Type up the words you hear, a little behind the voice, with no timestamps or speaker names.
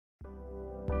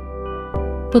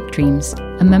Book Dreams,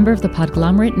 a member of the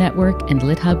Podglomerate Network and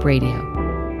LitHub Radio.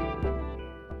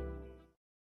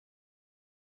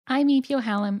 I'm Eve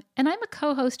Yohalem, and I'm a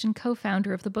co-host and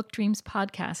co-founder of the Book Dreams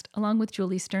podcast, along with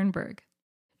Julie Sternberg.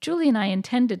 Julie and I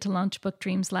intended to launch Book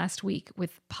Dreams last week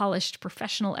with polished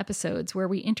professional episodes where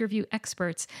we interview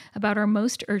experts about our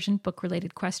most urgent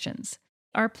book-related questions.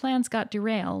 Our plans got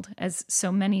derailed, as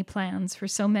so many plans for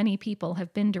so many people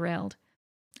have been derailed.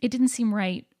 It didn't seem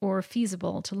right or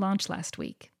feasible to launch last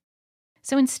week.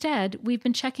 So instead, we've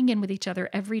been checking in with each other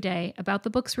every day about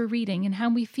the books we're reading and how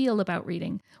we feel about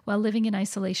reading while living in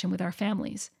isolation with our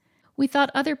families. We thought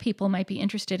other people might be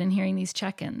interested in hearing these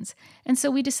check-ins, and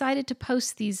so we decided to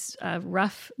post these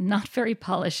rough, not very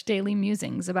polished daily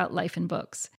musings about life and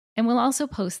books. And we'll also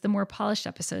post the more polished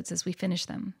episodes as we finish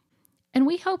them. And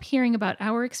we hope hearing about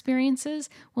our experiences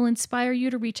will inspire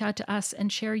you to reach out to us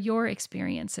and share your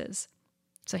experiences.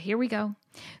 So here we go.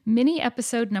 Mini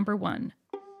episode number 1.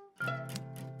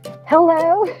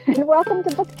 Hello, and welcome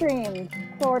to Book Dreams,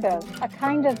 sort of, a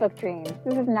kind of book dreams.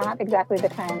 This is not exactly the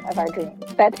time of our dreams,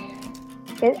 but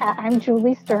I'm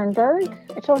Julie Sternberg,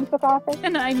 a children's book author.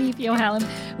 And I'm Eve Yohalem.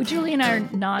 Well, Julie and I are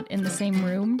not in the same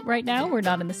room right now. We're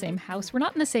not in the same house. We're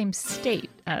not in the same state,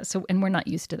 and we're not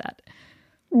used to that.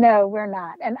 No, we're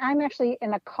not. And I'm actually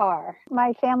in a car.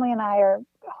 My family and I are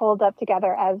holed up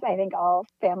together, as I think all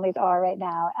families are right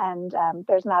now, and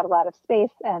there's not a lot of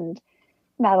space and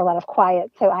not a lot of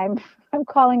quiet. So I'm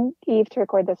calling Eve to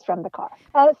record this from the car.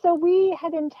 So we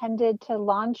had intended to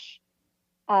launch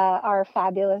our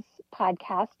fabulous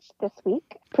podcast this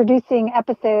week, producing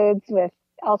episodes with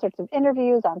all sorts of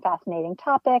interviews on fascinating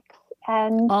topics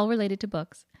and all related to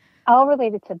books. All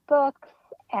related to books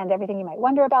and everything you might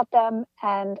wonder about them.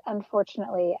 And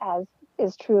unfortunately, as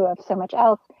is true of so much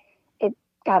else, it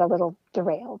got a little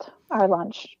derailed, our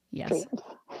launch dreams.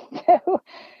 So,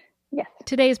 yes.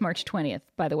 Today is March 20th,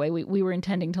 by the way. We were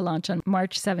intending to launch on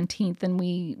March 17th, and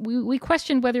we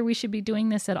questioned whether we should be doing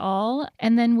this at all.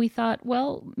 And then we thought,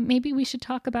 well, maybe we should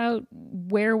talk about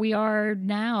where we are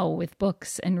now with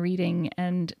books and reading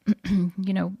and,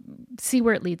 see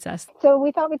where it leads us. So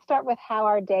we thought we'd start with how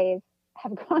our days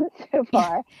have gone so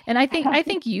far. Yeah. And I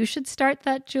think you should start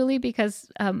that, Julie, because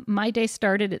my day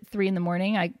started at 3 a.m.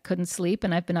 I couldn't sleep,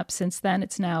 and I've been up since then.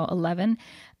 It's now 11.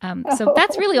 So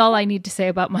that's really all I need to say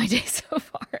about my day so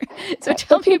far. So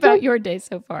tell me about your day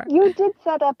so far. You did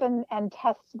set up and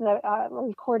test the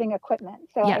recording equipment.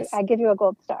 So yes. I give you a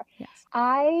gold star. Yes.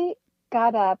 I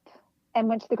got up and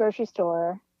went to the grocery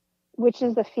store, which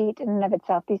is a feat in and of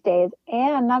itself these days.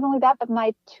 And not only that, but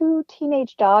my 2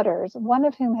 teenage daughters, one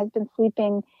of whom has been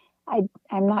sleeping, I'm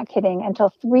not kidding, until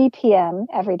 3 p.m.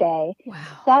 every day,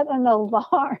 set an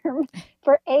alarm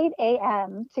for 8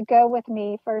 a.m. to go with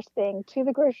me first thing to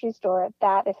the grocery store.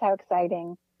 That is how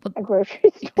exciting a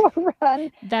grocery store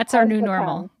run. That's our new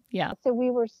normal. Yeah. So we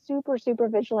were super, super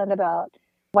vigilant about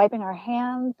wiping our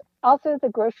hands. Also, the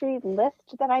grocery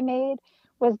list that I made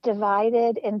was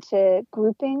divided into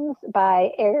groupings by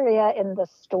area in the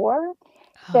store.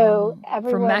 So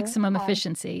everyone, for maximum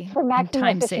efficiency, for maximum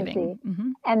time efficiency,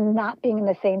 saving, and not being in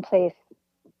the same place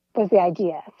was the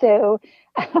idea. So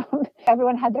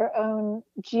everyone had their own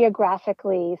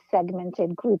geographically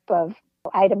segmented group of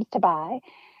items to buy.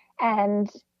 And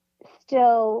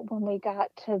still, when we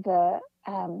got to the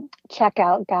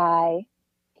checkout guy,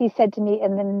 he said to me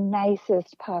in the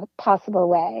nicest possible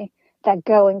way that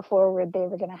going forward, they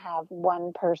were going to have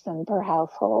one person per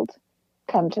household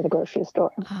come to the grocery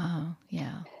store. Oh,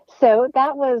 yeah. So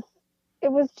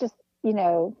it was just,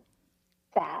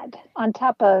 sad. On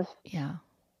top of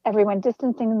everyone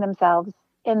distancing themselves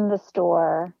in the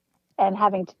store and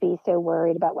having to be so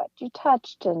worried about what you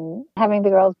touched and having the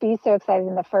girls be so excited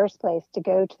in the first place to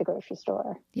go to the grocery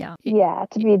store. Yeah. Yeah.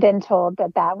 To be then told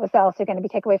that was also going to be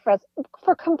taken away for us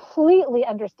for completely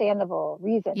understandable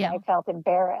reasons. Yeah. I felt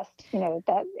embarrassed,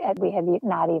 that we had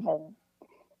not even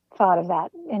thought of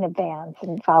that in advance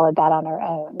and followed that on our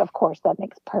own. Of course, that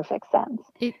makes perfect sense.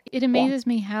 It amazes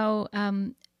me how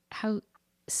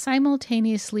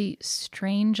simultaneously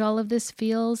strange all of this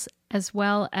feels, as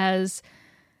well as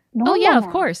normal. Oh yeah, of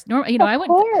course.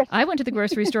 I went to the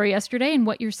grocery store yesterday, and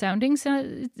what you're saying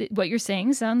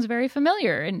sounds very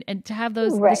familiar. And to have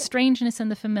the strangeness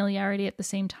and the familiarity at the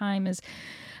same time is,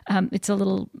 it's a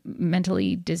little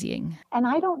mentally dizzying. And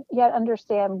I don't yet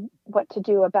understand what to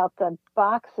do about the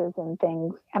boxes and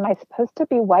things. Am I supposed to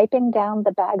be wiping down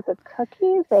the bags of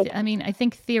cookies? I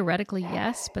think theoretically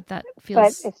yes, but that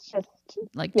feels. But it's just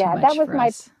like too much for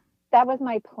us. That was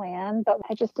my plan, but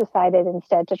I just decided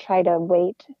instead to try to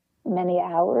wait many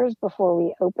hours before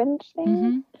we opened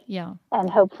things. Yeah. And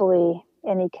hopefully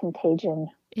any contagion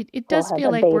It does have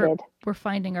feel like abated. we're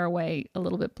finding our way a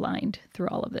little bit blind through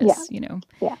all of this, Yeah. you know.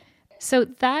 Yeah. So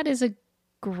that is a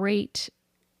great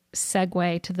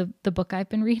segue to the book I've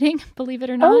been reading, believe it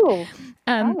or not. Oh,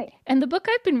 tell me. And the book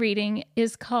I've been reading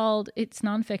is called, it's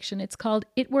nonfiction, it's called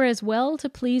It Were As Well to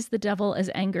Please the Devil as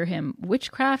Anger Him,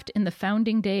 Witchcraft in the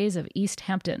Founding Days of East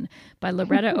Hampton by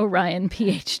Loretta O'Ryan,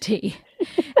 PhD.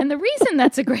 And the reason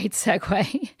that's a great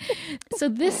segue, so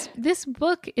this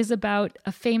book is about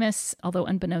a famous, although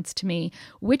unbeknownst to me,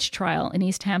 witch trial in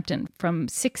East Hampton from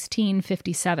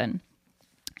 1657.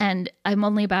 And I'm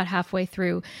only about halfway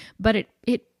through, but it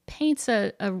paints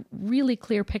a really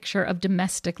clear picture of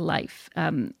domestic life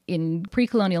in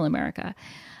pre-colonial America.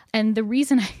 And the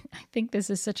reason I think this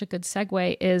is such a good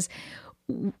segue is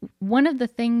one of the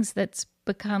things that's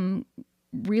become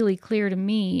really clear to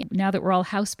me now that we're all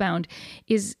housebound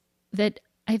is that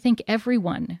I think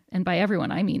everyone, and by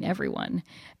everyone, I mean everyone,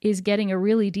 is getting a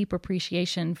really deep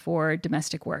appreciation for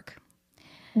domestic work.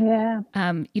 Yeah.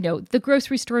 The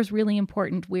grocery store is really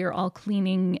important. We're all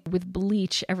cleaning with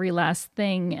bleach every last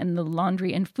thing, and the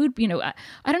laundry and food.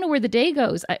 I don't know where the day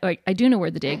goes. I do know where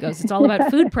the day goes. It's all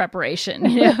about food preparation.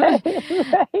 Right.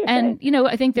 And,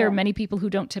 I think there are many people who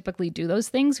don't typically do those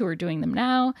things who are doing them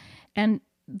now. And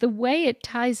the way it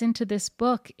ties into this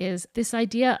book is this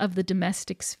idea of the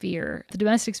domestic sphere. The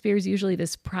domestic sphere is usually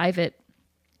this private,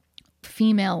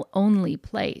 female-only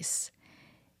place,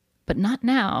 but not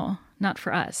now. Not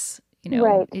for us,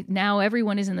 Right. Now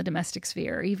everyone is in the domestic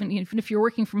sphere. Even if you're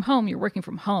working from home, you're working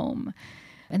from home.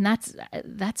 And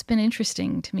that's been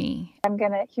interesting to me. I'm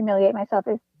going to humiliate myself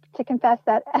to confess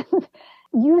that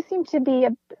you seem to be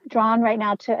drawn right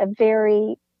now to a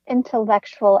very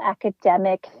intellectual,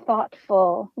 academic,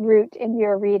 thoughtful route in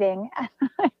your reading.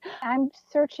 I'm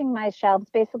searching my shelves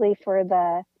basically for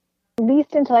the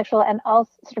least intellectual and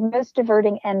also sort of most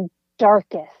diverting and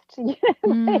darkest,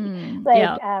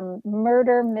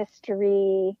 murder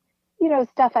mystery,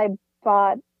 stuff I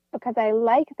bought because I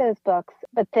like those books,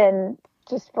 but then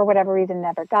just for whatever reason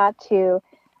never got to.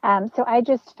 So I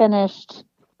just finished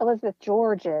Elizabeth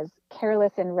George's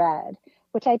Careless in Red,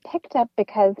 which I picked up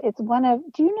because it's do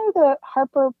you know the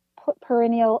Harper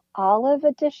Perennial Olive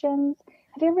editions?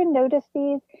 Have you ever noticed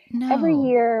these? No. Every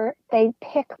year they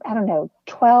pick,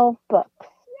 12 books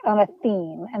on a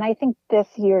theme. And I think this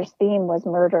year's theme was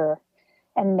murder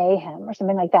and mayhem or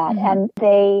something like that. Mm-hmm. And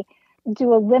they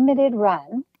do a limited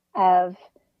run of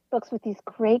books with these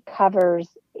great covers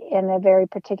in a very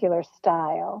particular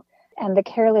style. And the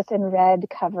Careless in Red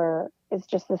cover is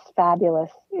just this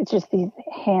fabulous, it's just these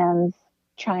hands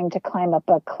trying to climb up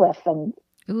a cliff and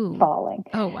falling.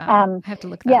 Oh, wow. I have to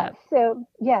look that up.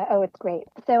 It's great.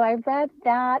 So I read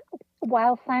that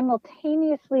while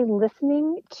simultaneously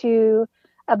listening to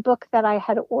a book that I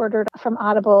had ordered from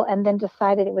Audible and then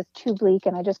decided it was too bleak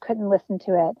and I just couldn't listen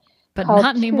to it. But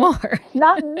not anymore.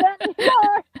 Not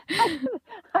anymore.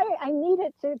 I need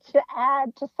it to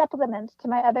add, to supplement to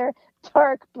my other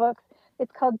dark books.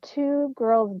 It's called Two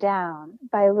Girls Down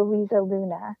by Louisa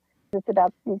Luna. It's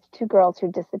about these two girls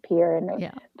who disappear and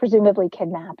are presumably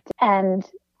kidnapped. And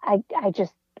I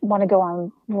just want to go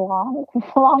on long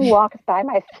walks by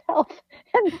myself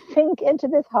and sink into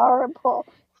this horrible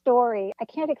story. I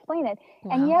can't explain it.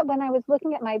 Wow. And yet when I was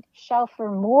looking at my shelf for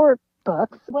more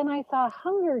books, when I saw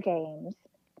Hunger Games,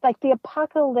 like the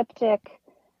apocalyptic,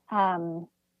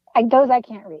 those I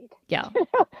can't read. Yeah.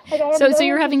 So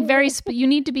you're having you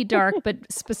need to be dark, but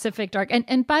specific dark.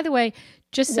 And by the way,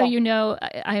 just so you know,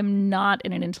 I am not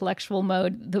in an intellectual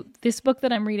mode. This book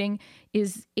that I'm reading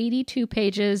is 82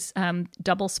 pages,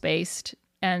 double spaced.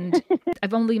 And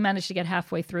I've only managed to get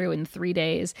halfway through in 3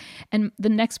 days. And the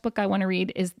next book I want to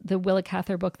read is the Willa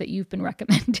Cather book that you've been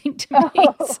recommending to me.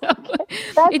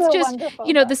 It's just, the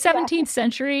 17th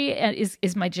century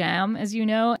is my jam, as you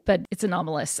know, but it's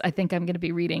anomalous. I think I'm going to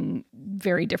be reading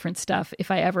very different stuff if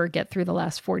I ever get through the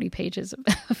last 40 pages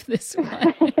of this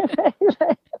one.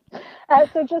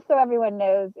 So just so everyone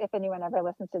knows, if anyone ever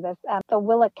listens to this, the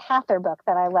Willa Cather book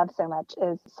that I love so much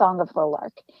is Song of the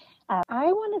Lark. I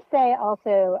want to say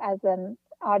also, as an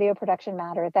audio production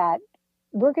matter, that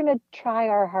we're going to try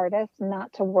our hardest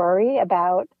not to worry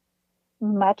about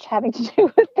much having to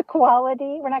do with the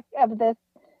quality of this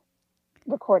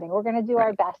recording. We're going to do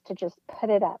our best to just put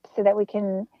it up so that we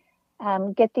can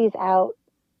get these out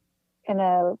in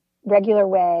a regular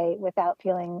way without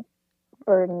feeling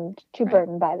burdened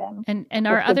by them. And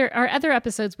our other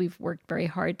episodes, we've worked very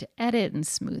hard to edit and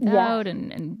smooth out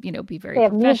and be very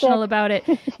professional about it.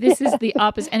 This is the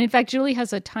opposite. And in fact, Julie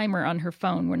has a timer on her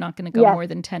phone. We're not going to go more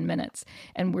than 10 minutes,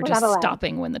 and we're just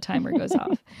stopping when the timer goes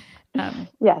off.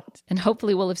 Yes. And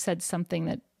hopefully we'll have said something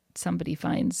that somebody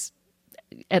finds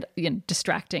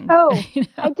distracting. Oh, you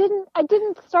know? I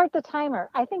didn't start the timer.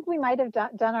 I think we might have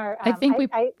done our. I think we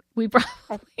probably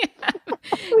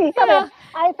have.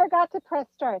 I forgot to press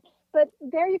start. But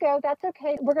there you go. That's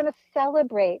okay. We're going to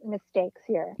celebrate mistakes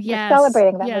here. Yes, we're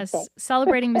celebrating that mistake.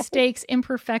 Celebrating mistakes,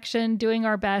 imperfection, doing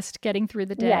our best, getting through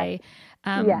the day.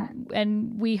 Yes.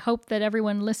 And we hope that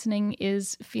everyone listening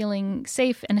is feeling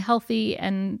safe and healthy,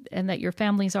 and that your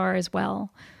families are as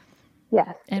well.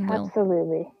 Yes, and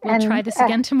absolutely. We'll try this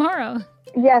again tomorrow.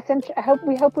 Yes, and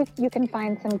we hope you can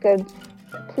find some good,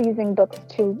 pleasing books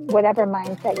to whatever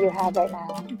mindset you have right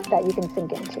now that you can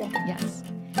sink into. Yes.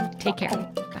 Take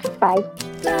care. Bye.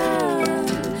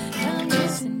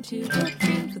 Listen to Book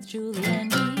Dreams with Julie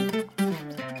and